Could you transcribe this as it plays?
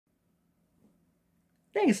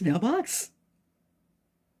Thanks, mailbox.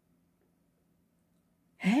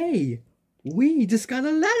 Hey, we just got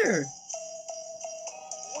a letter.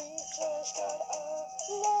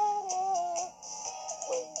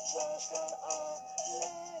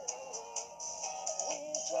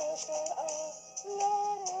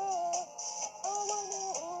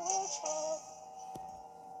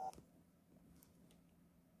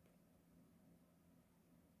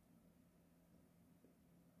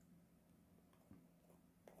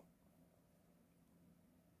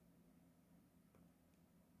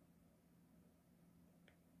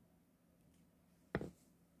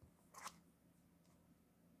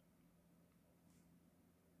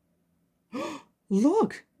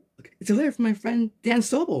 Look, it's a letter from my friend Dan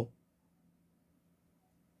Sobel.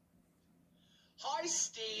 Hi,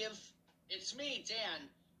 Steve. It's me, Dan,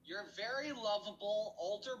 your very lovable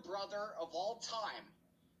older brother of all time.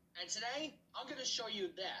 And today, I'm going to show you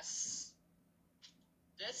this.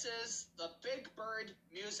 This is the Big Bird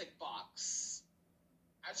music box.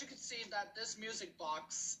 As you can see that this music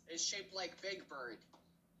box is shaped like Big Bird,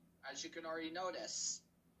 as you can already notice.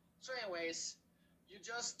 So anyways, you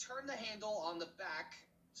just turn the handle on the back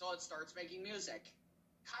so it starts making music.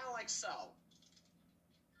 Kind of like so.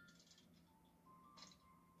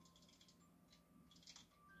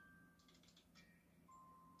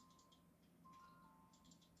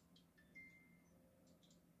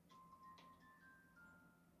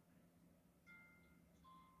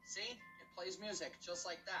 See? It plays music just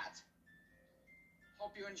like that.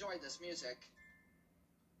 Hope you enjoyed this music.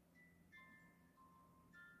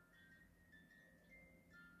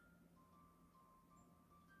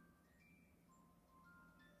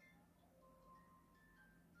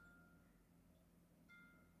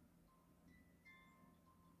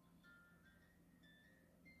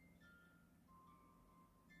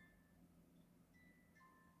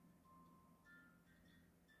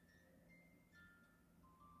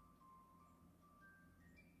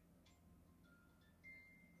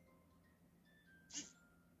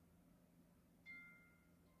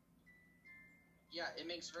 Yeah, it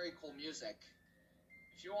makes very cool music.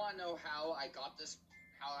 If you want to know how I got this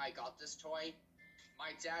toy,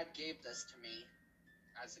 my dad gave this to me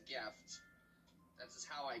as a gift. This is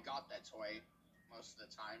how I got that toy most of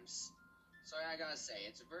the times. So I gotta say,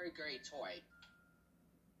 it's a very great toy.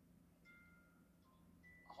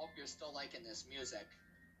 I hope you're still liking this music.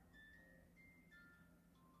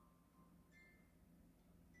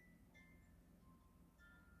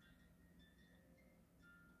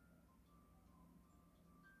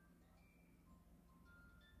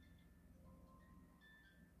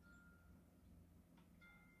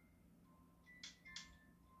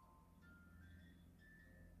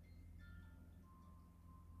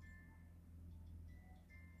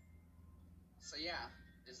 So yeah,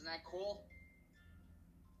 isn't that cool?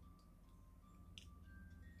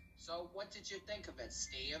 So what did you think of it,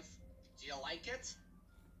 Steve? Do you like it?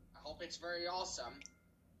 I hope it's very awesome.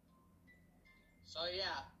 So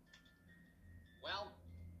yeah, well,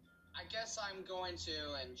 I guess I'm going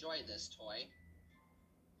to enjoy this toy.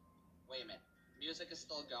 Wait a minute, music is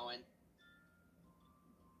still going.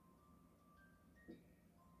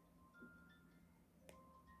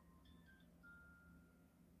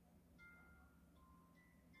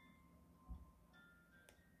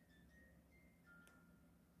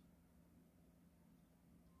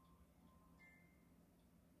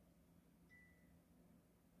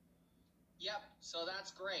 Yep, so that's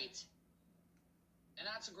great. And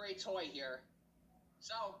that's a great toy here.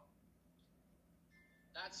 So,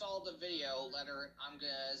 that's all the video letter I'm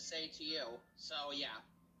gonna say to you. So yeah.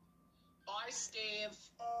 Bye, Steve.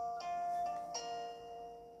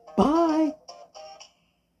 Bye.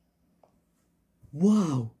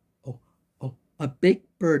 Wow. Oh, a Big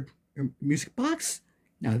Bird music box?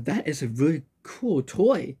 Now that is a really cool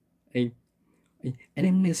toy. And, and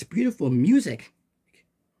it makes beautiful music.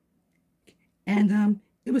 And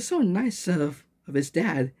it was so nice of his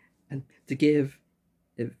dad and to give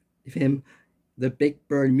him the Big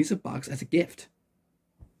Bird music box as a gift.